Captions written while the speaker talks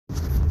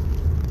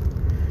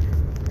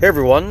Hey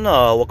everyone,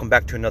 welcome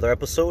back to another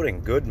episode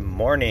and good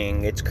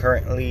morning. It's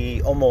currently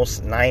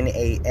almost 9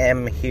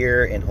 a.m.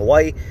 here in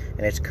Hawaii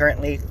and it's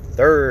currently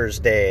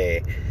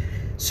Thursday.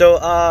 So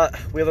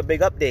we have a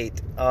big update.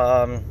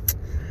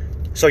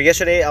 So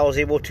yesterday I was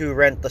able to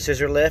rent the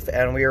scissor lift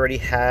and we already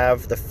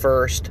have the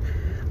first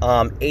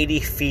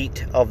 80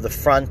 feet of the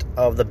front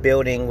of the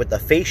building with the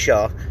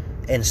fascia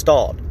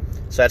installed.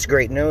 So that's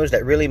great news.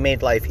 That really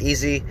made life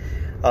easy.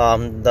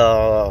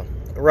 The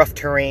rough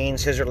terrain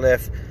scissor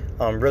lift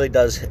really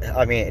does,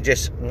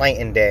 just night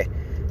and day.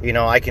 You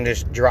know, I can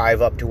just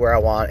drive up to where I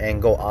want and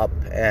go up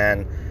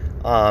and,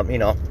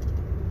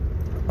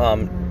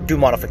 do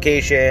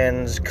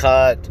modifications,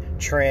 cut,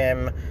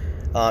 trim,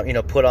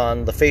 put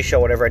on the fascia,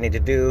 whatever I need to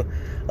do.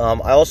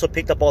 I also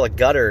picked up all the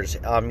gutters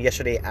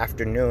yesterday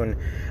afternoon,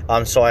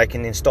 so I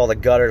can install the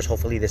gutters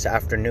hopefully this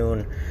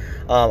afternoon.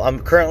 I'm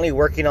currently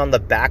working on the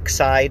back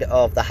side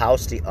of the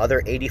house, the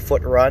other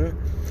 80-foot run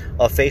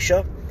of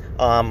fascia.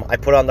 I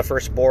put on the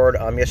first board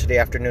yesterday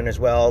afternoon as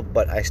well,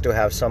 but I still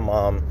have some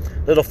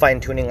little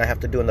fine-tuning I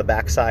have to do on the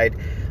backside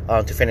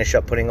to finish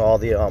up putting all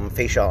the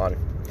fascia on.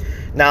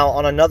 Now,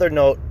 on another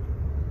note,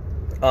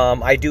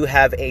 I do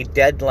have a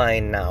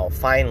deadline now,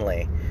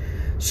 finally.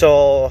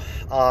 So,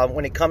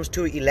 when it comes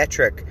to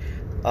electric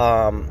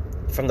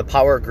from the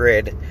power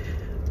grid,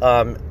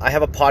 I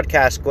have a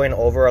podcast going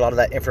over a lot of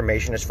that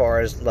information as far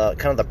as the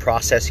kind of the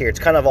process here. It's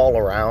kind of all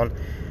around.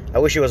 I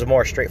wish it was a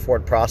more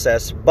straightforward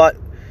process, but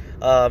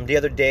the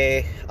other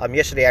day,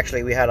 yesterday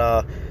actually, we had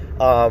a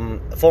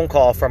phone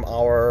call from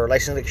our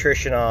licensed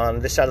electrician on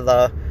this side of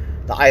the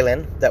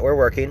island that we're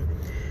working,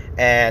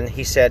 and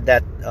he said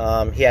that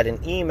he had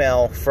an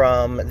email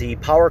from the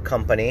power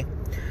company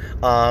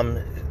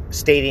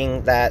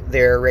stating that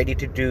they're ready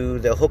to do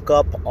the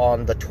hookup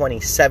on the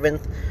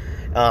 27th.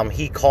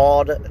 He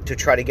called to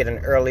try to get an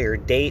earlier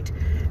date,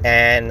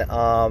 and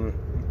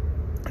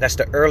that's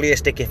the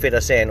earliest they can fit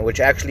us in, which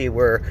actually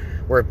we're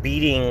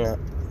beating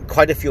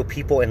quite a few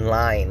people in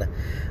line.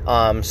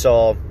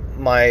 So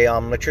my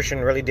electrician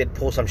really did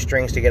pull some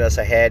strings to get us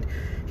ahead.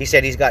 He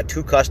said he's got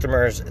 2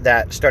 customers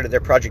that started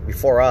their project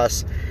before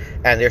us,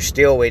 and they're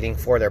still waiting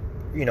for their,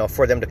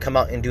 for them to come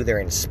out and do their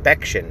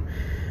inspection,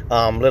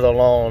 let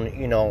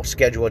alone,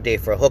 schedule a day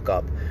for a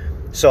hookup.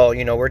 So,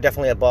 we're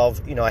definitely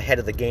above, ahead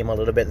of the game a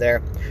little bit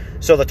there.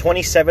 So the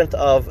 27th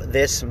of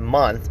this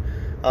month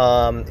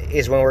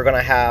is when we're going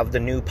to have the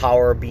new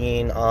power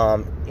being,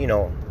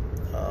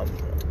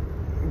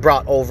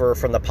 brought over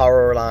from the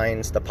power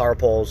lines, the power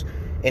poles,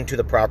 into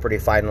the property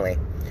finally,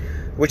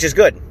 which is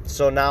good.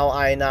 So now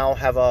I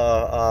have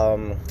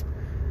an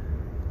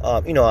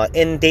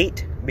end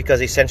date,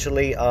 because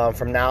essentially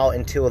from now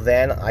until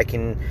then I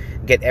can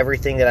get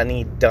everything that I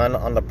need done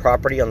on the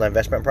property, on the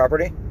investment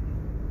property.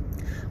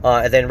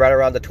 And then right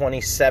around the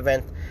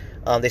 27th,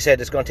 they said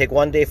it's going to take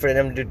 1 day for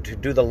them to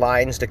do the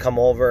lines to come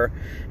over,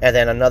 and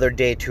then another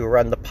day to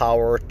run the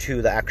power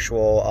to the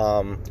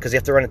actual, because you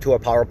have to run it to a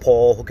power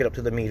pole, hook it up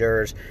to the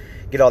meters,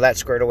 get all that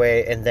squared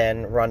away, and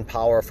then run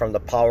power from the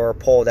power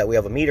pole that we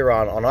have a meter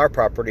on our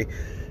property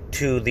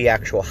to the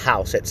actual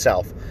house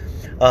itself.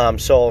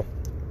 So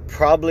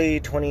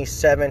probably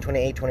 27,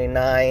 28,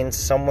 29,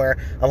 somewhere.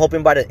 I'm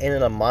hoping by the end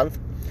of the month,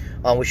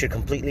 we should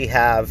completely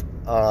have,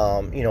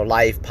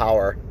 live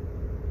power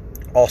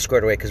all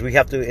squared away, because we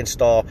have to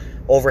install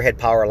overhead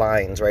power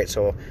lines, right?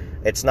 So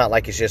it's not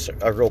like it's just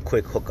a real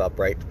quick hookup,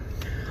 right?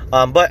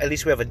 But at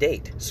least we have a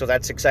date, so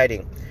that's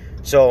exciting.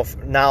 So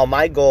now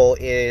my goal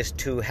is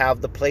to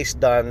have the place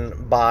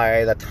done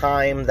by the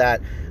time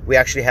that we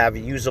actually have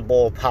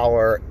usable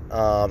power,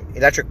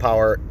 electric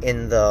power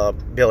in the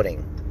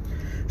building.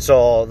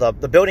 So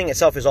the building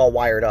itself is all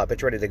wired up,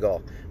 it's ready to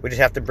go. We just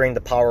have to bring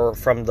the power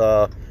from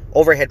the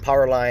overhead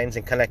power lines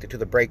and connect it to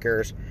the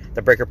breakers,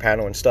 the breaker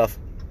panel and stuff,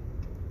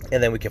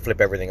 and then we can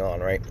flip everything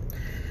on, right?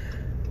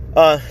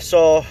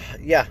 So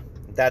yeah,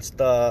 that's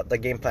the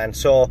game plan.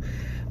 So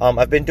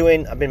I've been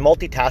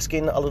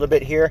multitasking a little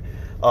bit here.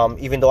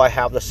 Even though I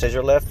have the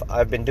scissor lift,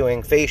 I've been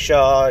doing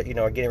fascia,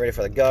 getting ready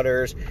for the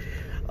gutters.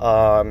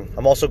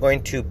 I'm also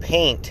going to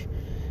paint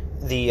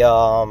the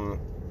outside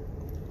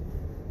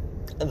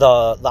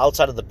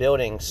of the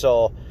building,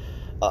 so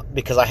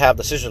because I have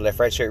the scissor lift,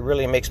 right? So it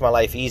really makes my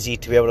life easy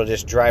to be able to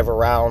just drive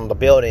around the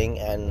building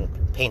and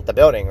paint the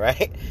building,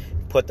 right?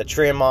 Put the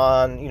trim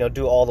on,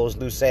 do all those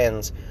loose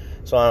ends.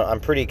 So I'm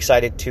pretty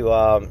excited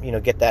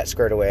to, get that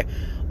squared away.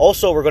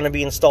 Also, we're going to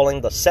be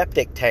installing the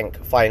septic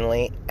tank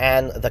finally,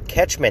 and the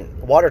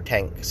catchment water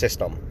tank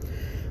system.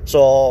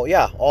 So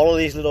yeah, all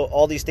these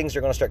things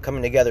are going to start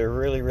coming together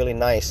really, really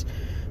nice.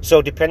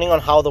 So depending on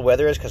how the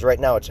weather is, because right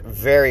now it's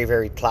very,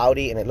 very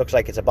cloudy and it looks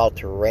like it's about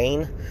to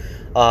rain.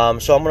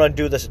 So I'm going to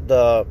do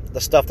the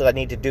stuff that I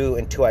need to do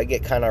until I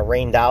get kind of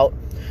rained out.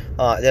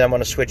 Then I'm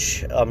going to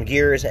switch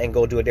gears and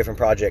go do a different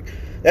project.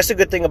 That's the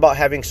good thing about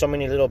having so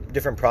many little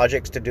different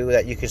projects to do,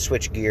 that you can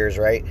switch gears,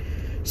 right?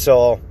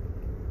 So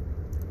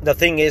the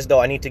thing is, though,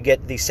 I need to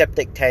get the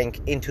septic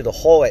tank into the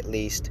hole at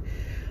least,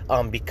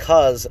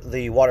 because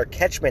the water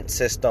catchment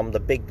system, the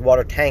big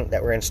water tank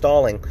that we're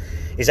installing,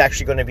 is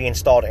actually going to be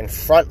installed in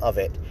front of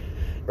it.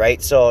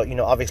 right? So, you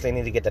know, obviously I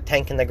need to get the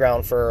tank in the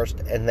ground first,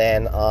 and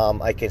then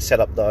I can set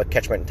up the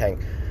catchment tank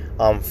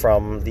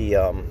from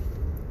the,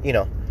 you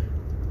know,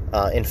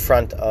 in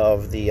front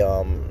of the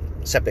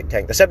septic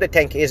tank. The septic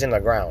tank is in the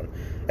ground,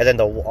 and then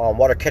the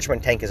water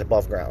catchment tank is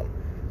above ground,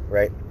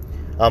 right?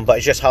 But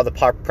it's just how the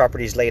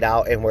property is laid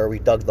out and where we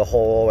dug the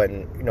hole,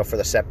 and, you know, for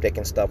the septic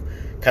and stuff,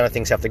 kind of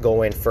things have to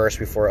go in first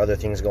before other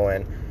things go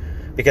in.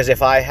 Because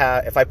if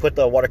I put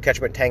the water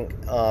catchment tank,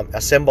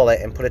 assemble it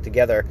and put it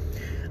together,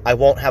 I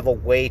won't have a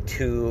way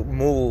to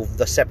move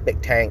the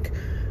septic tank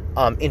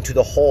into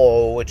the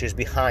hole, which is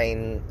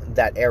behind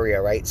that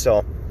area, right?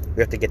 So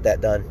we have to get that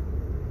done.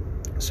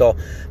 So,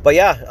 but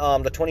yeah,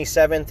 the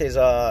 27th is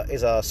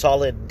a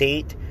solid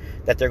date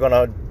that they're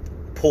gonna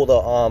pull the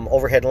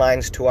overhead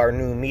lines to our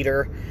new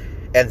meter,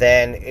 and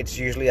then it's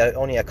usually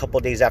only a couple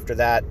days after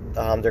that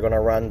they're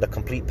gonna run the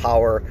complete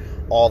power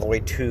all the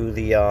way to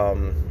the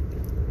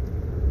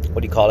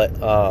what do you call it,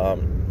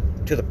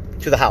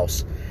 to the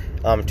house,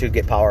 to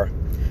get power.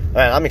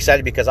 Man, I'm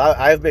excited because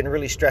I've been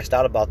really stressed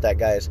out about that,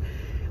 guys.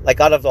 Like,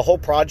 out of the whole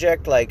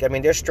project, like, I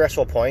mean, there's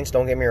stressful points,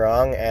 don't get me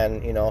wrong,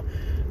 and, you know,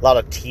 a lot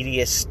of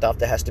tedious stuff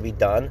that has to be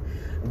done.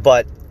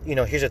 But, you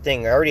know, here's the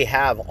thing. I already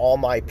have all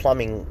my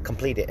plumbing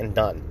completed and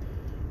done,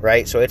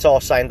 right? So it's all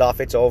signed off.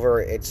 It's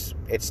over. It's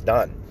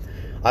done.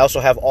 I also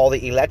have all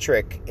the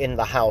electric in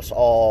the house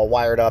all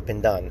wired up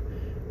and done,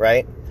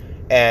 right?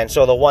 And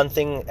so the one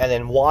thing, and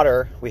then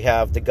water, we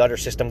have the gutter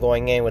system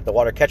going in with the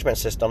water catchment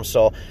system.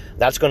 So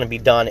that's going to be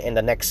done in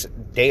the next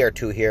day or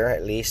two here,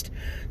 at least.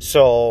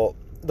 So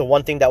the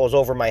one thing that was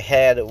over my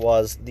head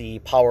was the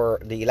power,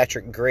 the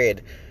electric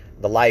grid,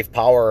 the live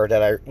power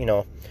that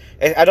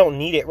I don't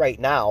need it right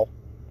now.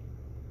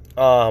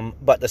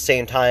 But at the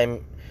same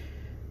time,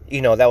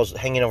 you know, that was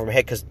hanging over my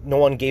head because no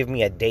one gave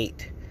me a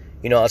date.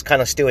 You know, I was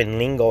kind of still in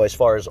lingo as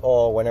far as,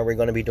 oh, when are we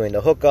going to be doing the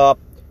hookup?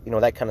 You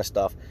know, that kind of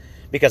stuff.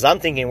 Because I'm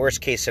thinking worst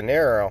case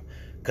scenario,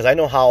 because I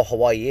know how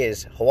Hawaii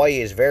is.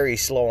 Hawaii is very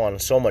slow on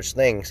so much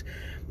things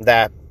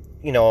that,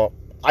 you know,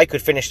 I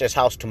could finish this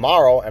house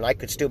tomorrow and I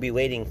could still be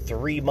waiting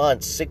 3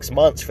 months, 6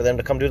 months for them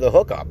to come do the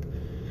hookup,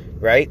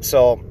 right?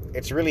 So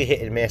it's really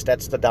hit and miss.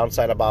 That's the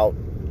downside about,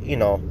 you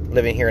know,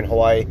 living here in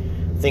Hawaii.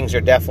 Things are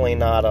definitely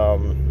not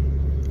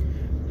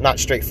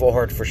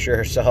straightforward for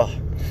sure. So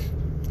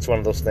it's one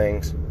of those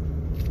things.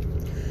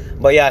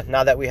 But yeah,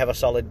 now that we have a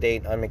solid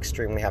date, I'm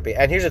extremely happy.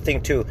 And here's the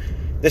thing too.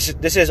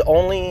 This is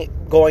only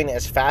going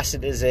as fast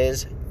as it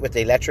is with the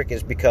electric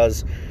is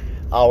because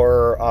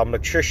our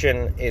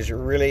electrician is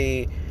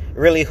really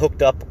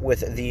hooked up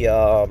with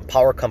the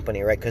power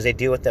company, right? Because they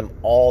deal with them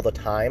all the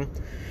time.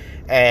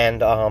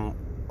 And on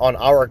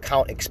our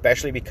account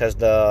especially, because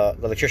the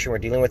electrician we're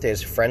dealing with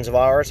is friends of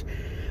ours,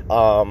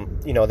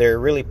 you know, they're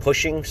really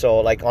pushing. So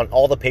like on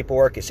all the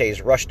paperwork, it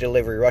says rush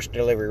delivery, rush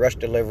delivery, rush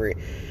delivery.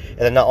 And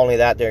then not only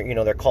that,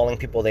 they're calling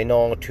people they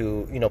know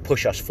to, you know,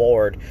 push us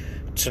forward.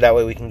 So that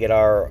way we can get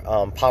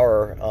our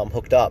power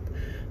hooked up.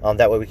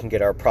 That way we can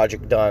get our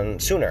project done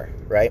sooner,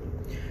 right?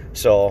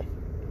 So,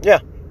 yeah,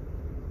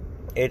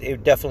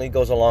 it definitely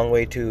goes a long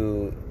way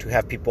to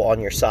have people on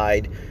your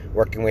side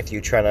working with you,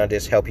 trying to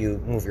just help you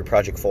move your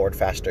project forward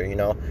faster, you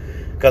know?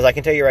 Because I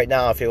can tell you right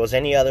now, if it was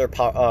any other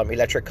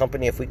electric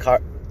company, if we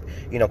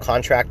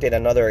contracted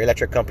another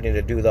electric company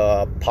to do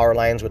the power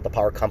lines with the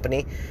power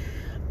company,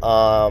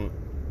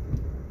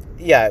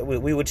 yeah,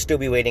 we would still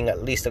be waiting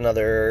at least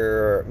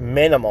another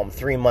minimum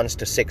 3 months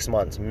to 6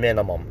 months,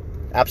 minimum,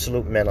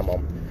 absolute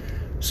minimum.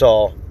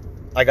 So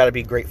I got to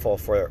be grateful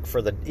for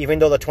the, even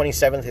though the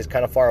 27th is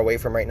kind of far away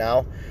from right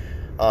now,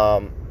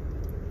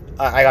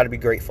 I got to be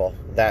grateful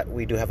that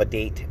we do have a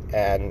date.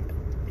 And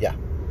yeah,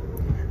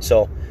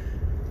 so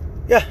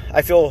yeah,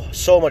 I feel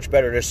so much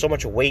better. There's so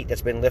much weight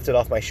that's been lifted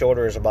off my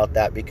shoulders about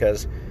that,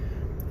 because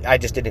I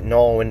just didn't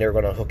know when they were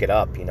going to hook it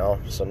up, you know.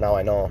 So now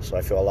I know, so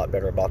I feel a lot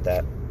better about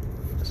that.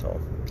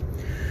 So,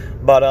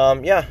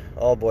 but yeah,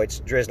 oh boy, it's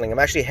drizzling. I'm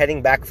actually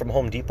heading back from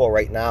Home Depot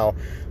right now.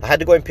 I had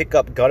to go and pick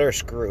up gutter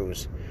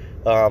screws.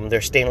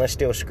 They're stainless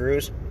steel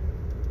screws.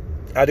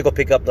 I had to go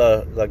pick up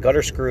the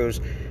gutter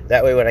screws.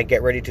 That way when I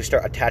get ready to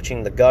start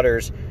attaching the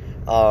gutters,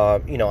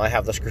 you know, I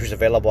have the screws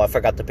available. I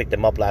forgot to pick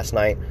them up last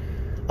night.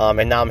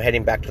 And now I'm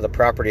heading back to the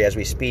property as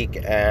we speak,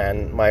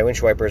 and my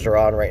windshield wipers are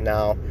on right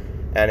now,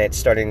 and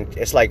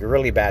it's like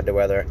really bad, the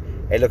weather.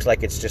 It looks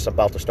like it's just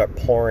about to start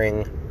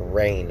pouring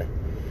rain.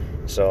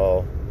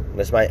 So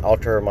this might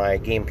alter my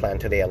game plan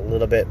today a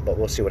little bit, but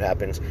we'll see what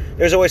happens.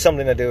 There's always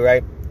something to do,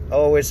 right?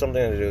 Always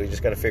something to do. You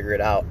just got to figure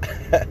it out.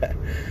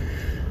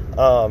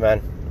 Oh,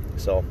 man.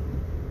 So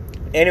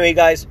anyway,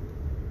 guys,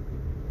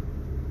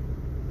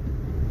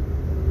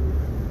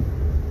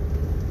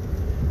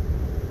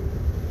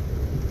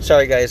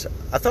 sorry guys,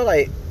 I thought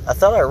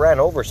I ran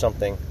over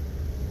something.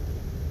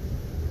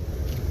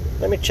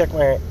 Let me check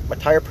my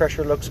tire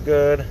pressure. Looks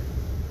good.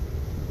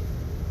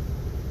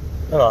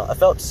 No, I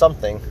felt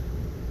something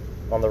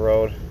on the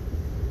road.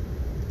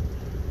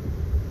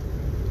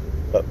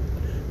 But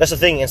that's the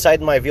thing,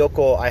 inside my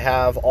vehicle I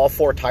have all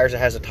 4 tires. It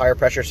has a tire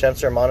pressure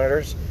sensor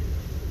monitors.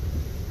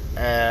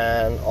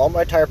 and all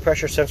my tire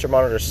pressure sensor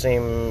monitors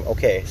seem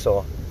okay,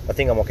 so I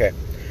think I'm okay.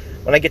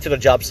 When I get to the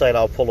job site,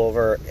 I'll pull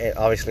over,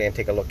 obviously, and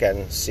take a look at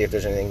and see if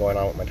there's anything going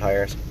on with my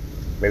tires.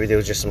 Maybe there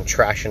was just some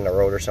trash in the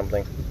road or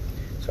something.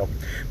 So,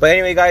 but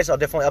anyway, guys, I'll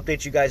definitely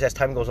update you guys as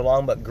time goes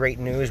along. But great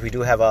news, we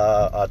do have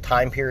a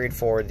time period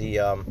for the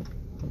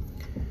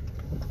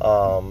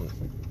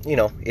you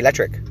know,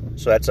 electric.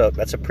 So that's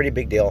a pretty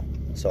big deal.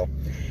 So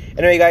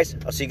anyway, guys,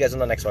 I'll see you guys on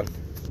the next one.